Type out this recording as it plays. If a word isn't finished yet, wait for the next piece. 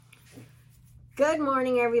Good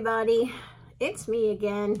morning, everybody. It's me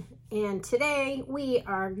again, and today we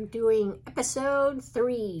are doing episode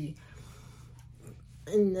 3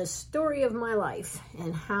 in the story of my life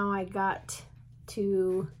and how I got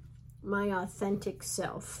to my authentic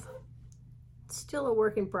self. It's still a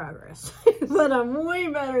work in progress, but I'm way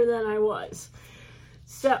better than I was.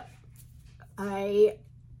 So, I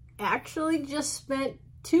actually just spent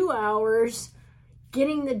 2 hours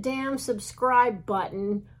getting the damn subscribe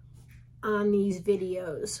button on these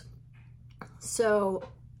videos. So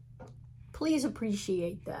please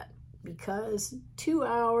appreciate that, because 2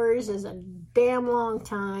 hours is a damn long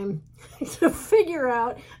time to figure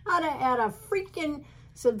out how to add a freaking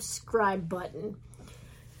subscribe button.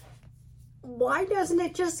 Why doesn't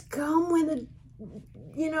it just come with a,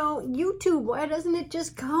 YouTube, why doesn't it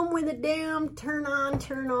just come with a damn turn on,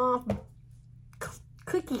 turn off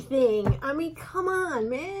clicky thing? I mean, come on,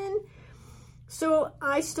 man. So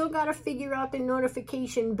I still got to figure out the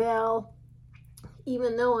notification bell,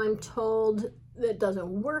 even though I'm told that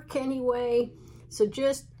doesn't work anyway. So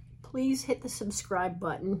just please hit the subscribe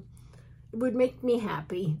button. It would make me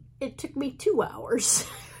happy. It took me 2 hours.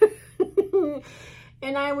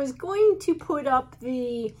 And I was going to put up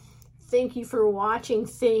the thank you for watching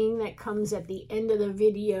thing that comes at the end of the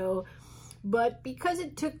video, but because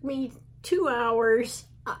it took me 2 hours,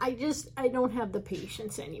 I don't have the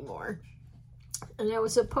patience anymore. And I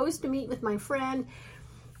was supposed to meet with my friend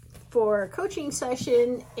for a coaching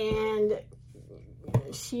session, and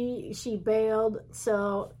she bailed,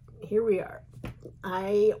 so here we are.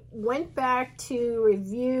 I went back to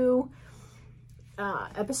review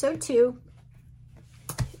episode 2,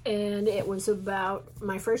 and it was about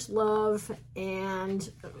my first love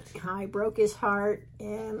and how I broke his heart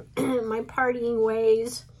and my partying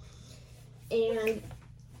ways. And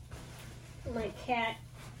my cat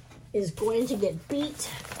is going to get beat.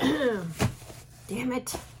 Damn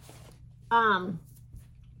it.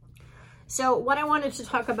 So what I wanted to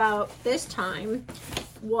talk about this time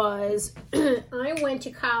was I went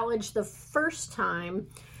to college the first time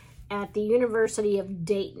at the University of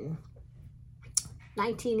Dayton.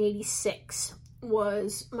 1986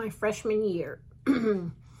 was my freshman year.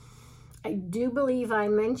 I do believe I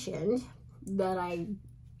mentioned that I'm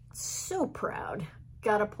so proud.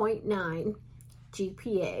 Got a 0.9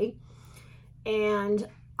 GPA, and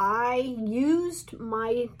I used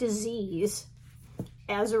my disease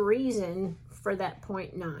as a reason for that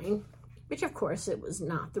 0.9, which of course it was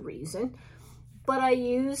not the reason, but I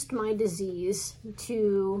used my disease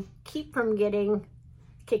to keep from getting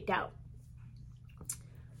kicked out.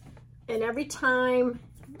 And every time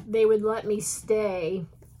they would let me stay,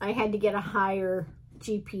 I had to get a higher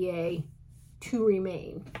GPA to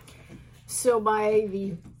remain. So by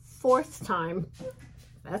the 4th time,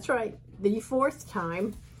 that's right, the 4th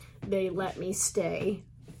time they let me stay,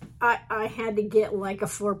 I had to get like a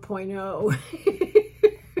 4.0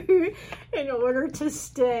 in order to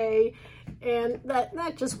stay, and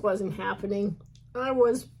that just wasn't happening. I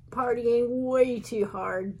was partying way too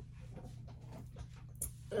hard,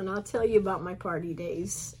 and I'll tell you about my party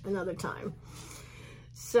days another time.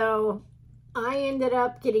 So I ended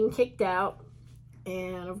up getting kicked out.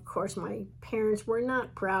 And of course, my parents were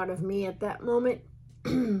not proud of me at that moment.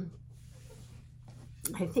 I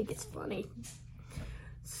think it's funny.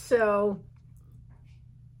 So,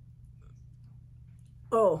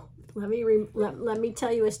 let me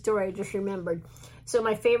tell you a story I just remembered. So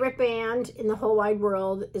my favorite band in the whole wide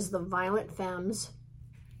world is the Violent Femmes.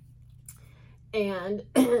 And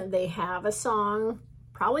they have a song,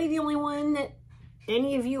 probably the only one that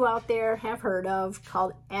any of you out there have heard of,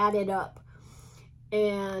 called Add It Up.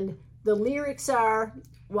 And the lyrics are,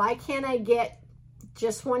 why can't I get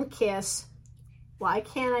just one kiss? Why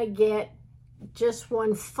can't I get just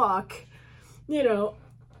one fuck?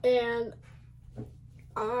 And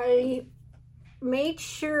I made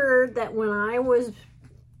sure that when I was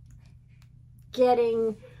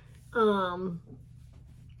getting, when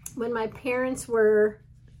my parents were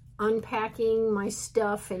unpacking my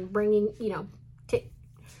stuff and bringing,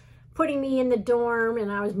 putting me in the dorm, and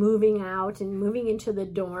I was moving out and moving into the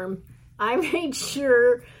dorm, I made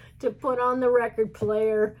sure to put on the record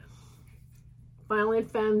player Violent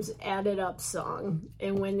Femmes Add It Up song.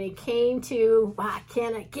 And when they came to, why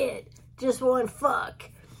can't I get just one fuck?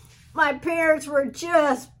 My parents were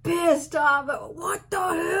just pissed off. What the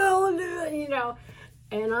hell?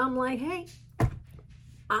 And I'm like, hey,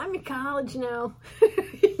 I'm in college now.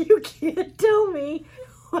 You can't tell me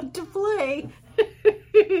what to play.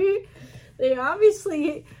 They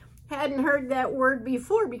obviously hadn't heard that word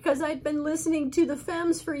before, because I'd been listening to the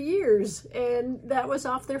Femmes for years, and that was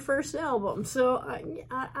off their first album. So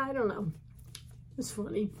I don't know. It's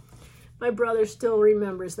funny. My brother still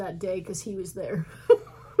remembers that day because he was there.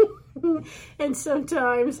 And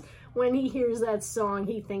sometimes when he hears that song,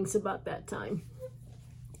 he thinks about that time.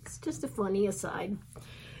 It's just a funny aside.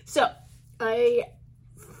 So I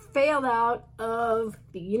failed out of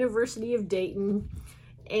the University of Dayton,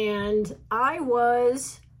 and I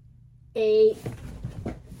was a,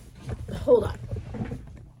 hold on,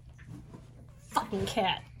 fucking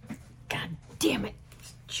cat. God damn it.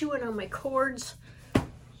 It's chewing on my cords.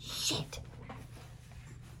 Shit.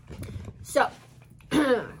 So,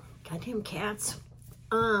 goddamn cats.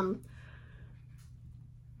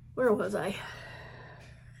 Where was I?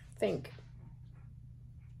 Think.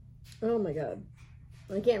 Oh my God.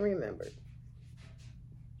 I can't remember.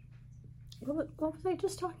 What was I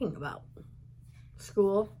just talking about?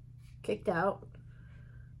 School. Kicked out.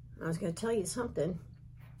 I was going to tell you something.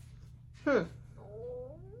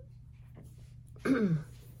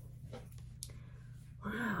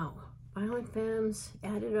 Wow. Violent femmes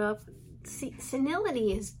added up. See,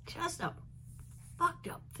 senility is just a fucked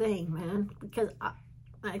up thing, man, because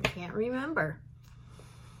I can't remember.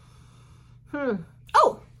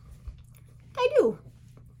 Oh, I do.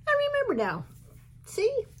 I remember now.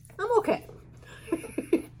 See, I'm okay.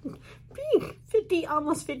 Being 50,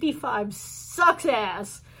 almost 55 sucks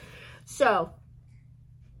ass. So,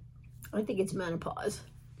 I think it's menopause.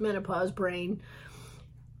 Menopause brain.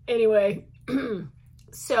 Anyway,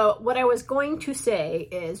 so what I was going to say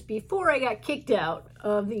is before I got kicked out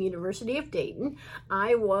of the University of Dayton,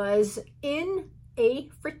 I was in a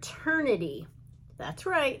fraternity. That's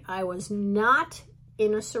right. I was not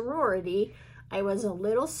in a sorority. I was a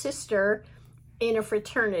little sister in a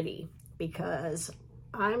fraternity because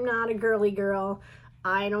I'm not a girly girl.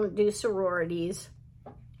 I don't do sororities.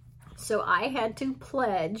 So I had to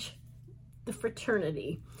pledge the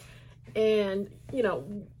fraternity. And, you know,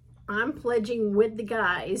 I'm pledging with the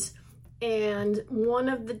guys, and one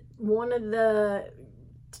of the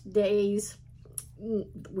days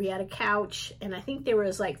we had a couch, and I think there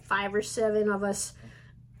was like 5 or 7 of us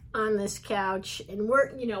on this couch, and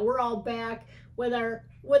we're all back with our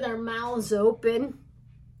mouths open,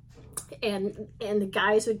 and the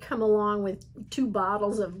guys would come along with 2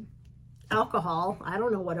 bottles of alcohol. I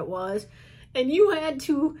don't know what it was, and you had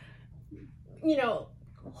to,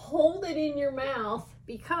 hold it in your mouth,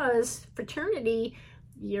 because fraternity,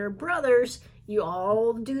 your brothers, you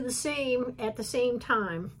all do the same at the same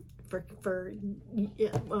time for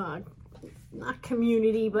not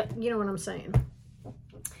community, but you know what I'm saying.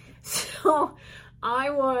 So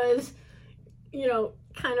I was,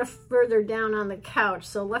 kind of further down on the couch,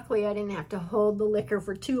 so luckily I didn't have to hold the liquor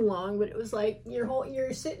for too long, but it was like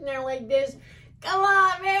you're sitting there like this, come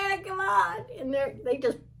on man, come on, and they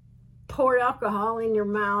just poured alcohol in your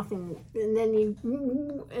mouth, and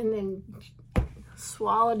then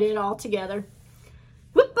swallowed it all together.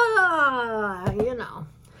 Whoopah!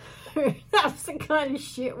 That's the kind of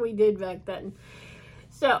shit we did back then.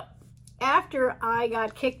 So after I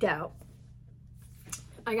got kicked out,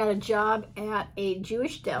 I got a job at a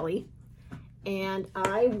Jewish deli, and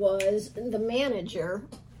I was the manager,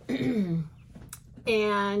 and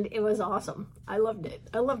it was awesome. I loved it.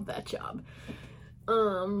 I loved that job.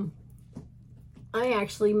 I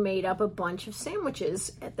actually made up a bunch of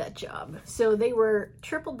sandwiches at that job. So they were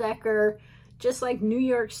triple-decker, just like New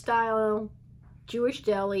York style Jewish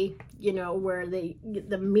deli, where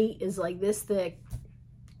the meat is like this thick.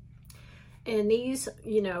 And these,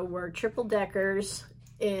 were triple-deckers,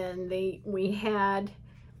 and we had,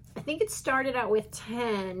 I think it started out with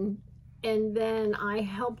 10, and then I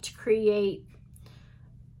helped create,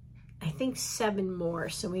 I think 7 more,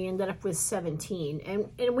 so we ended up with 17, and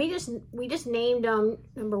we just named them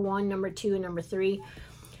number 1, number 2, and number 3.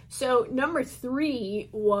 So number 3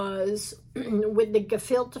 was with the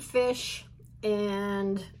gefilte fish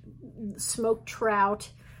and smoked trout.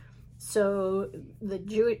 So the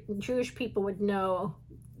Jewish people would know,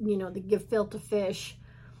 the gefilte fish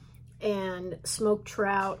and smoked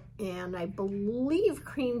trout, and I believe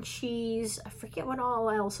cream cheese. I forget what all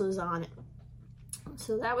else was on it.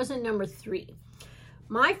 So that was a number 3.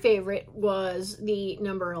 My favorite was the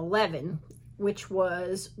number 11, which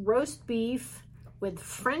was roast beef with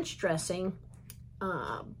French dressing,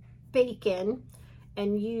 bacon,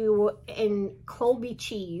 and Colby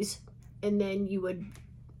cheese, and then you would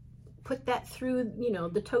put that through,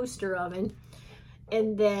 the toaster oven,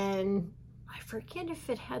 and then I forget if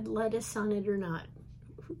it had lettuce on it or not.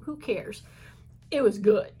 Who cares? It was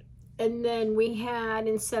good. And then we had,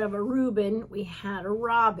 instead of a Reuben, we had a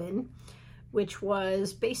Robin, which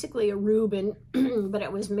was basically a Reuben, but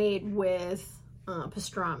it was made with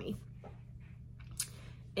pastrami.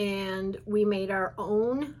 and we made our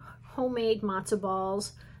own homemade matzo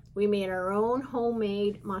balls. We made our own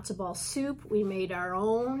homemade matzo ball soup. We made our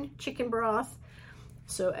own chicken broth.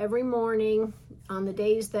 So every morning on the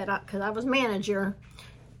days that because I was manager,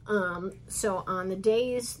 so on the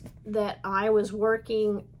days that I was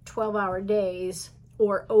working 12-hour days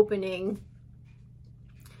or opening,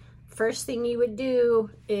 first thing you would do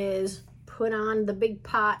is put on the big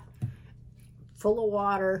pot full of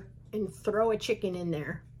water and throw a chicken in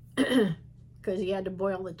there because you had to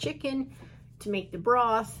boil the chicken to make the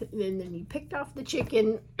broth, and then you picked off the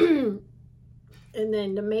chicken and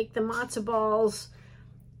then to make the matzo balls,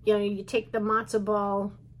 you know, you take the matzo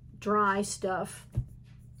ball dry stuff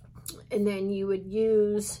and then you would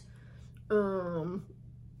use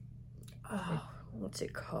what's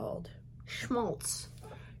it called? Schmaltz,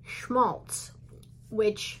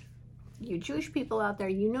 which you Jewish people out there,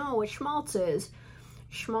 you know what schmaltz is.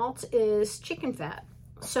 Schmaltz is chicken fat.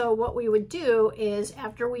 So what we would do is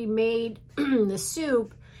after we made the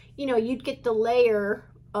soup, you know, you'd get the layer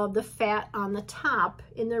of the fat on the top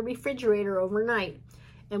in the refrigerator overnight.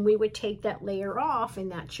 And we would take that layer off,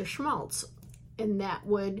 and that's your schmaltz. And that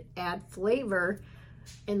would add flavor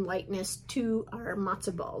and lightness to our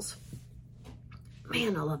matzo balls.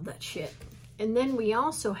 Man, I love that shit. And then we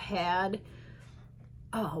also had,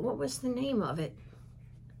 oh, what was the name of it?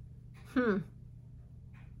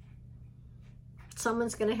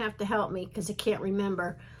 Someone's gonna have to help me because I can't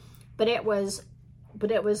remember. But it was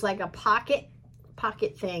like a pocket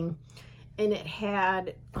thing, and it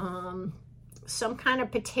had some kind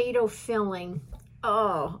of potato filling.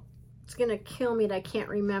 Oh, it's gonna kill me that I can't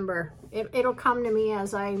remember. It'll come to me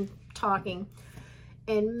as I'm talking.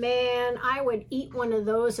 And man, I would eat one of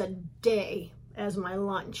those a day as my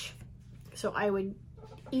lunch. So I would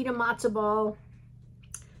eat a matzo ball,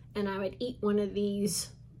 and I would eat one of these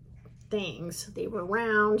things. They were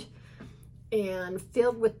round and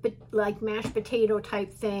filled with like mashed potato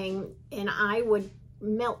type thing, and I would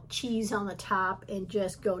melt cheese on the top and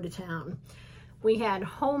just go to town. We had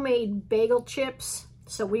homemade bagel chips,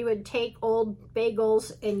 so we would take old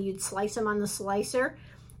bagels and you'd slice them on the slicer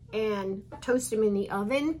and toast them in the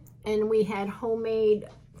oven. And we had homemade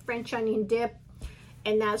French onion dip,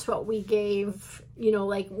 and that's what we gave, you know,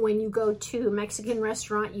 like when you go to a Mexican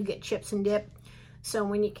restaurant, you get chips and dip. So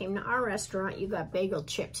when you came to our restaurant, you got bagel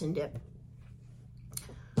chips and dip.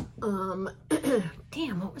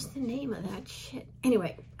 Damn, what was the name of that shit?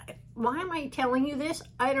 Anyway, why am I telling you this?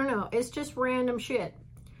 I don't know. It's just random shit.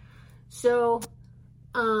 So,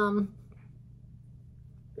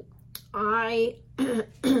 I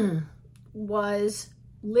was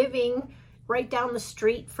living right down the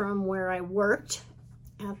street from where I worked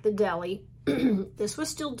at the deli. This was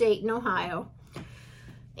still Dayton, Ohio.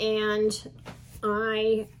 And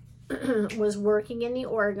I was working in the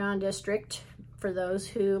Oregon District. For those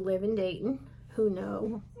who live in Dayton, who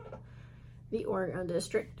know the Oregon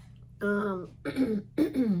District.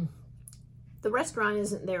 The restaurant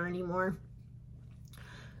isn't there anymore.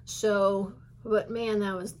 So, but man,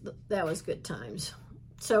 that was good times.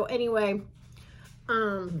 So anyway,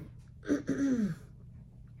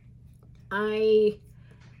 I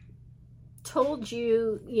told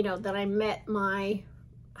you, you know, that I met my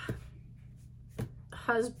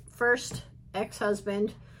first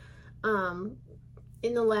ex-husband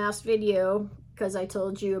in the last video, because I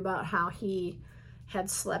told you about how he had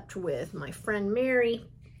slept with my friend Mary,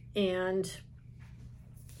 and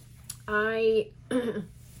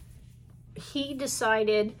he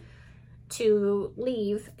decided to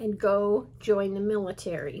leave and go join the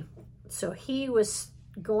military. So he was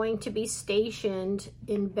going to be stationed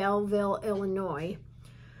in Belleville, Illinois,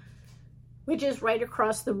 which is right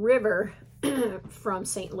across the river from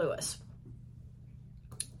St. Louis.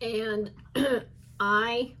 And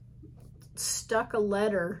I stuck a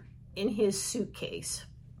letter in his suitcase.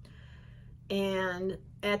 And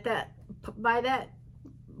by that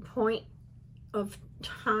point of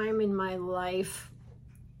time in my life,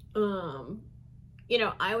 you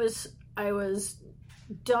know, I was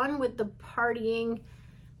done with the partying,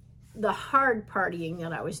 the hard partying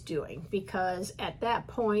that I was doing, because at that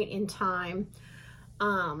point in time,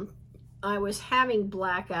 I was having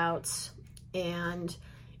blackouts, and,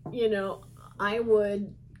 you know, I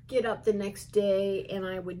would get up the next day and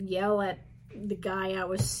I would yell at the guy I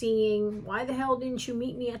was seeing, why the hell didn't you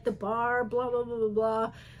meet me at the bar, blah, blah, blah, blah,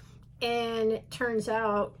 blah. And it turns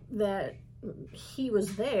out that he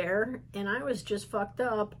was there and I was just fucked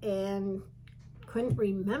up and couldn't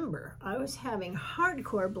remember. I was having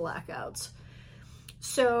hardcore blackouts.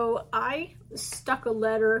 So I stuck a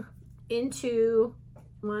letter into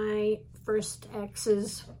my first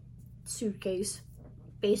ex's suitcase,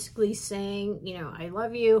 basically saying, you know, I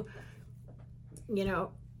love you, you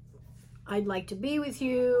know, I'd like to be with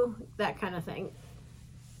you, that kind of thing.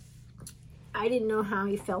 I didn't know how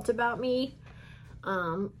he felt about me,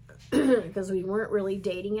 because we weren't really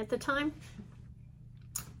dating at the time.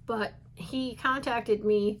 But he contacted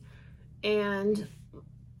me and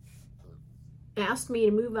asked me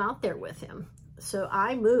to move out there with him. So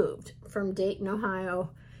I moved from Dayton,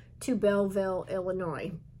 Ohio to Belleville,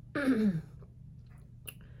 Illinois.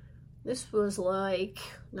 This was like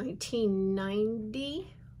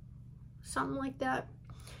 1990, something like that.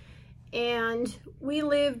 And we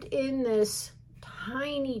lived in this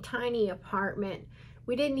tiny, tiny apartment.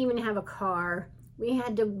 We didn't even have a car. We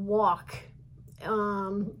had to walk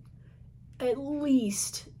at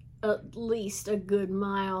least a good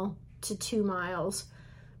mile to 2 miles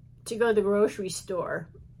to go to the grocery store.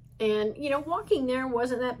 And, you know, walking there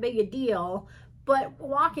wasn't that big a deal, but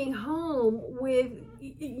walking home with,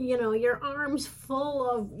 you know, your arms full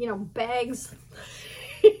of, you know, bags,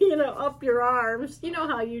 you know, up your arms, you know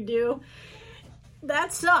how you do.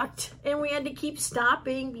 That sucked. And we had to keep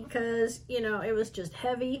stopping because, you know, it was just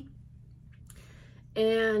heavy.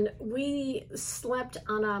 And we slept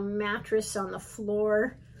on a mattress on the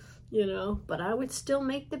floor, you know, but I would still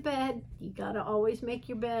make the bed. You gotta always make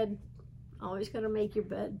your bed. Always gotta make your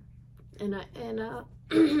bed.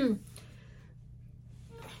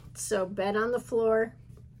 So bed on the floor,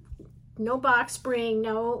 no box spring,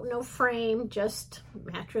 no frame, just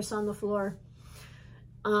mattress on the floor.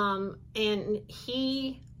 And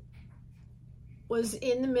he was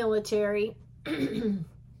in the military. And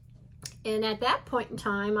at that point in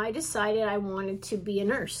time, I decided I wanted to be a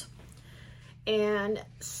nurse. And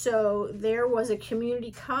so there was a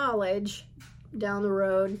community college down the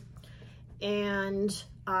road, and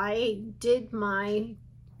I did my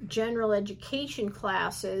general education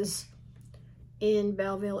classes in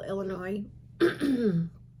Belleville, Illinois.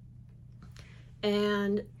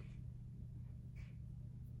 And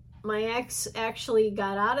my ex actually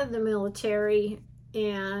got out of the military,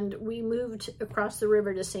 and we moved across the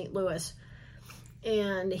river to St. Louis.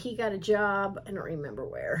 And he got a job, I don't remember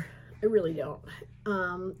where. I really don't.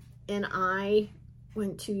 And I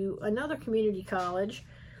went to another community college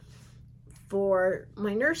for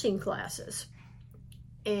my nursing classes.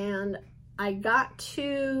 And I got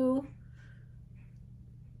to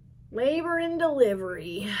labor and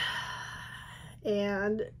delivery.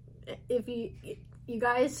 And if you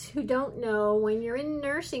guys who don't know, when you're in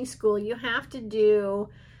nursing school, you have to do,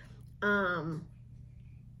 man,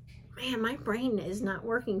 my brain is not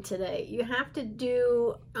working today. You have to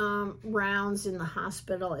do rounds in the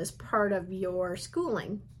hospital as part of your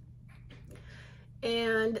schooling.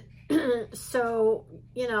 And so,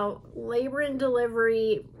 you know, labor and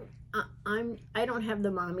delivery, I don't have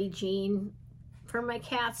the mommy gene. For my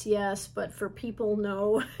cats, yes, but for people,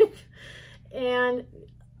 no. And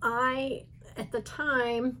I, at the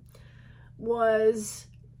time, was,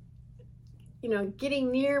 you know,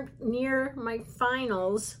 getting near my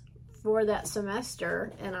finals for that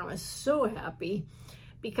semester, and I was so happy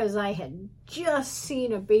because I had just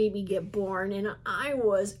seen a baby get born, and I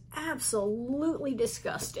was absolutely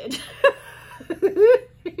disgusted.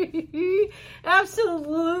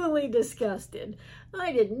 Absolutely disgusted.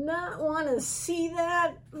 I did not want to see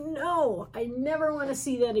that. No, I never want to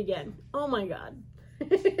see that again. Oh my God.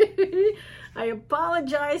 I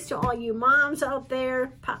apologize to all you moms out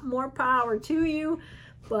there. More power to you.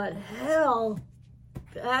 But hell,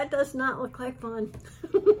 that does not look like fun.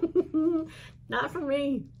 Not for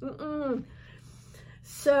me.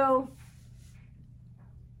 So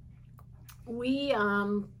we,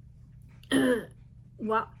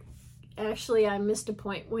 well, actually I missed a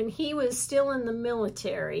point. When he was still in the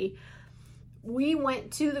military, we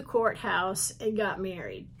went to the courthouse and got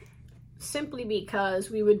married. Simply because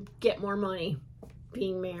we would get more money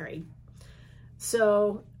being married.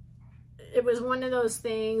 So it was one of those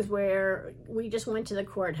things where we just went to the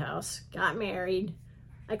courthouse, got married.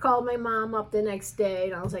 I called my mom up the next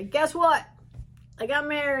day and I was like, guess what? I got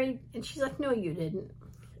married. And she's like, no, you didn't.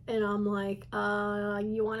 And I'm like,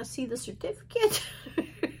 you want to see the certificate?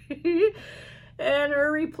 And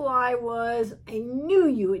her reply was, I knew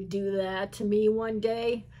you would do that to me one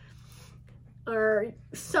day. Or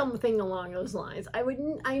something along those lines. I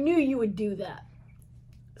knew you would do that.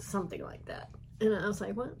 Something like that. And I was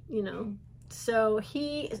like, what? You know. So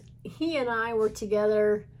he and I were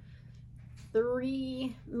together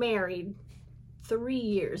married 3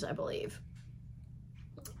 years, I believe.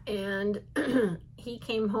 And he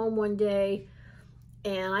came home one day,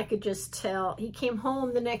 and I could just tell, he came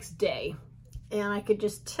home the next day, and I could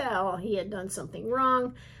just tell he had done something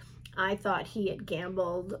wrong. I thought he had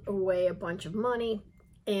gambled away a bunch of money.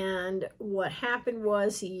 And what happened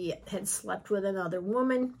was he had slept with another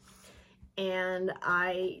woman. And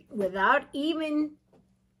I, without even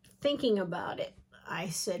thinking about it, I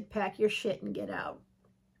said, pack your shit and get out.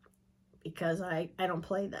 Because I don't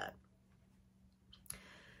play that.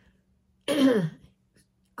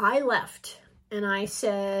 I left. And I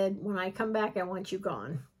said, when I come back, I want you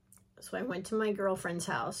gone. So I went to my girlfriend's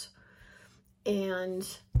house. And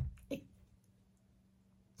I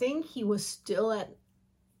think he was still at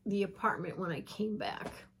the apartment when I came back.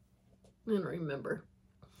 I don't remember.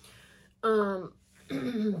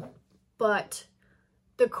 But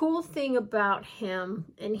the cool thing about him,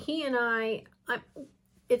 and he and I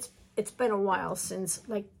it's been a while since,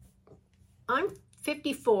 like, I'm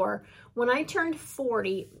 54. When I turned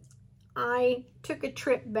 40, I took a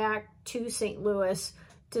trip back to St. Louis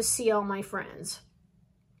to see all my friends.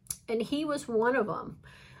 And he was one of them.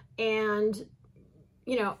 And,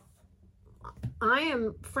 you know, I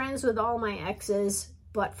am friends with all my exes,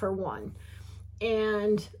 but for one.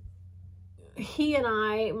 And he and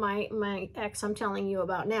I, my ex I'm telling you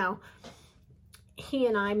about now, he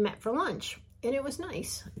and I met for lunch. And it was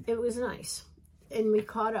nice. It was nice. And we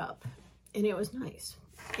caught up. And it was nice.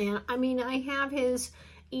 And, I mean, I have his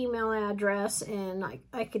email address, and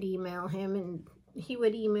I could email him, and he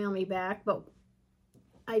would email me back, but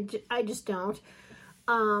I just don't.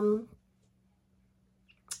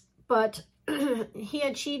 But he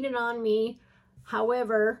had cheated on me.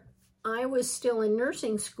 However, I was still in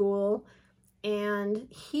nursing school, and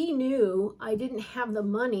he knew I didn't have the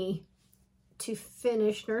money to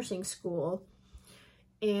finish nursing school.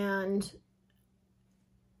 And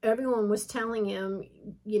everyone was telling him,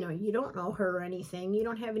 you know, you don't owe her anything. You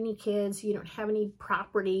don't have any kids. You don't have any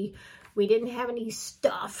property. We didn't have any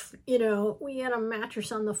stuff. You know, we had a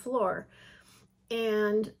mattress on the floor.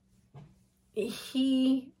 And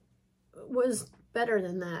he was better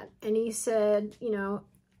than that. And he said, you know,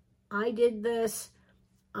 I did this.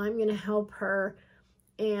 I'm going to help her.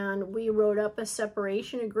 And we wrote up a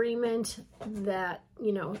separation agreement that,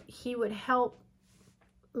 you know, he would help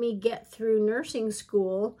me get through nursing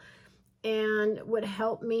school and would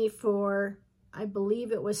help me for, I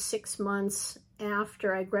believe it was 6 months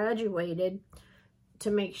after I graduated, to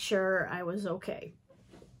make sure I was okay.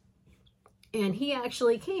 And he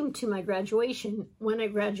actually came to my graduation when I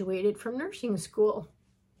graduated from nursing school.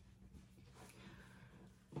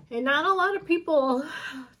 And not a lot of people,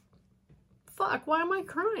 fuck, why am I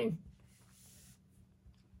crying?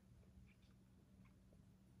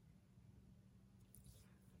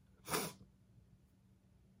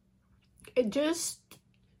 It just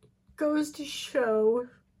goes to show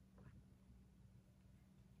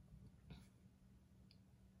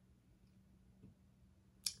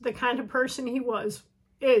the kind of person he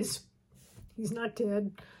is. He's not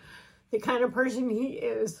dead. The kind of person he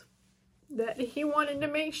is. That he wanted to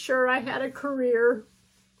make sure I had a career.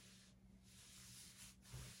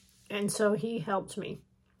 And so he helped me.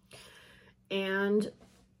 And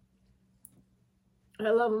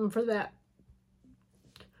I love him for that.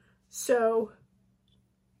 So,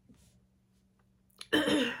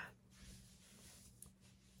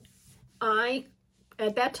 I,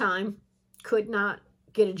 at that time, could not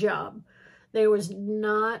get a job. There was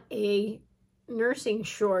not a nursing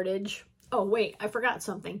shortage. Oh, wait, I forgot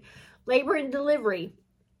something. Labor and delivery.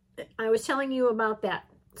 I was telling you about that.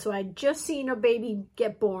 So I'd just seen a baby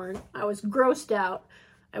get born. I was grossed out.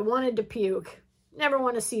 I wanted to puke. Never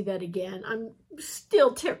want to see that again. I'm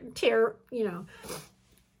still traumatized.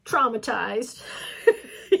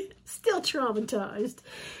 Still traumatized.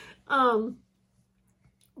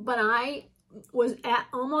 But I was at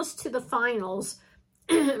almost to the finals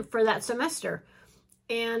for that semester.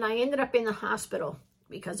 And I ended up in the hospital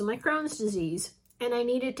because of my Crohn's disease. And I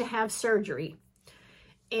needed to have surgery.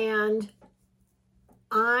 And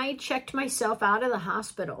I checked myself out of the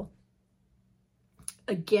hospital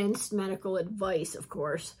against medical advice, of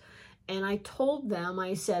course. And I told them,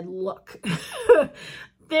 I said, look,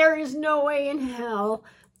 there is no way in hell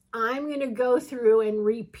I'm going to go through and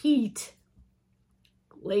repeat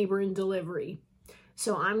labor and delivery.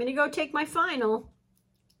 So I'm going to go take my final,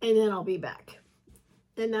 and then I'll be back.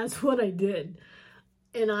 And that's what I did.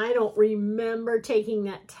 And I don't remember taking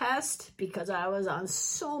that test because I was on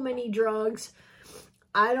so many drugs.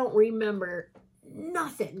 I don't remember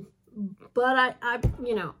nothing. But I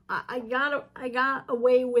got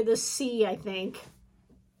away with a C, I think.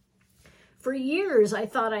 For years, I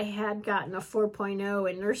thought I had gotten a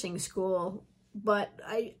 4.0 in nursing school, but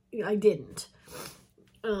I didn't.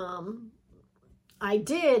 I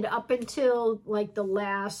did up until like the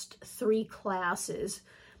last 3 classes.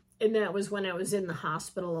 And that was when I was in the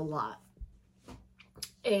hospital a lot.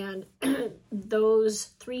 And those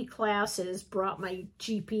 3 classes brought my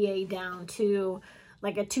GPA down to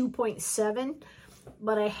like a 2.7,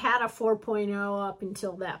 but I had a 4.0 up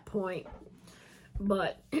until that point.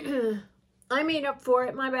 But I made up for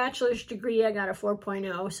it. My bachelor's degree, I got a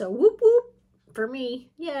 4.0, so whoop whoop for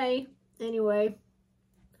me, yay. Anyway,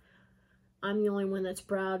 I'm the only one that's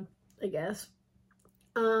proud, I guess.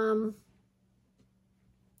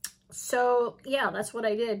 So yeah, that's what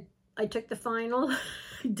I did. I took the final.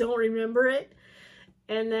 I don't remember it.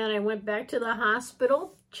 And then I went back to the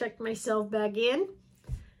hospital, checked myself back in,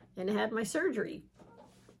 and had my surgery.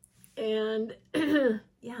 And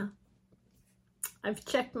yeah, I've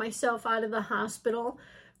checked myself out of the hospital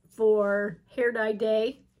for hair dye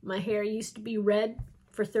day. My hair used to be red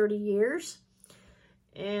for 30 years.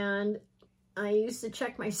 And I used to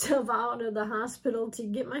check myself out of the hospital to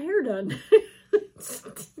get my hair done.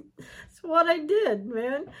 That's what I did,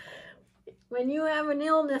 man. When you have an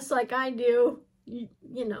illness like I do,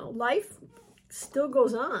 you know, life still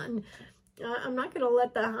goes on. I'm not going to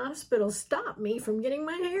let the hospital stop me from getting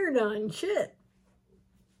my hair done. Shit.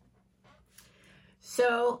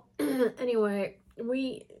 So, anyway,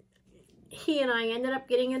 he and I ended up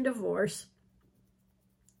getting a divorce.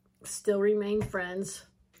 Still remain friends.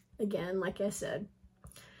 Again, like I said.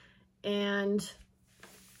 And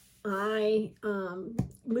I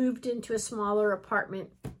moved into a smaller apartment,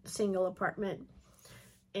 single apartment,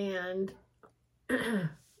 and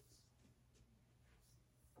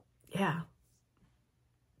yeah,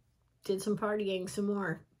 did some partying some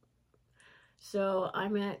more. So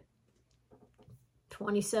I'm at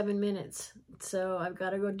 27 minutes, so I've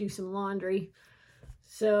got to go do some laundry.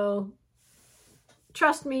 So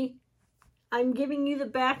trust me, I'm giving you the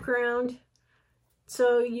background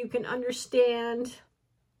so you can understand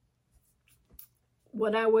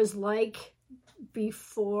what I was like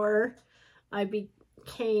before I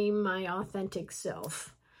became my authentic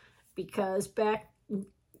self. Because back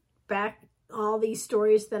all these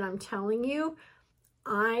stories that I'm telling you,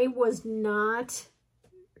 I was not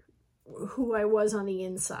who I was on the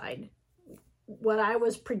inside. What I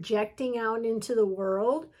was projecting out into the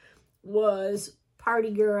world was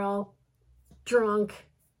party girl, drunk,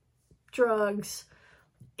 drugs,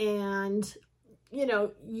 and you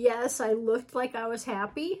know, yes, I looked like I was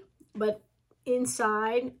happy, but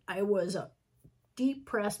inside I was a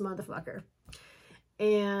depressed motherfucker.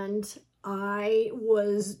 And I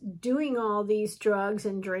was doing all these drugs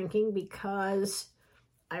and drinking because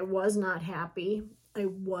I was not happy. I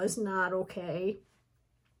was not okay.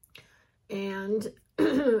 And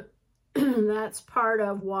that's part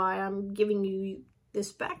of why I'm giving you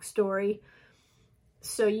this backstory,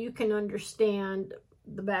 so you can understand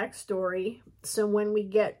the backstory. So when we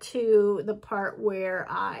get to the part where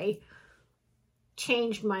I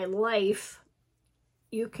changed my life,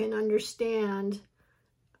 you can understand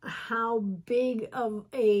how big of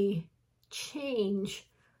a change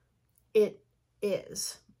it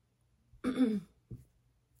is.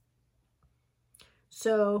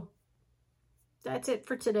 So that's it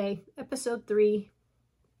for today. Episode 3.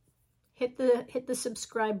 Hit the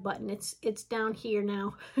subscribe button. It's down here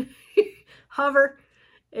now. Hover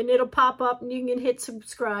and it'll pop up and you can hit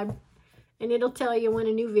subscribe and it'll tell you when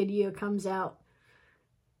a new video comes out.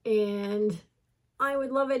 And I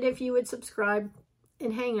would love it if you would subscribe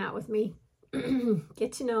and hang out with me.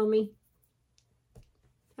 Get to know me.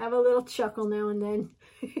 Have a little chuckle now and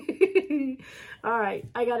then. All right,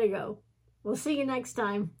 I gotta go. We'll see you next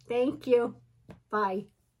time. Thank you. Bye.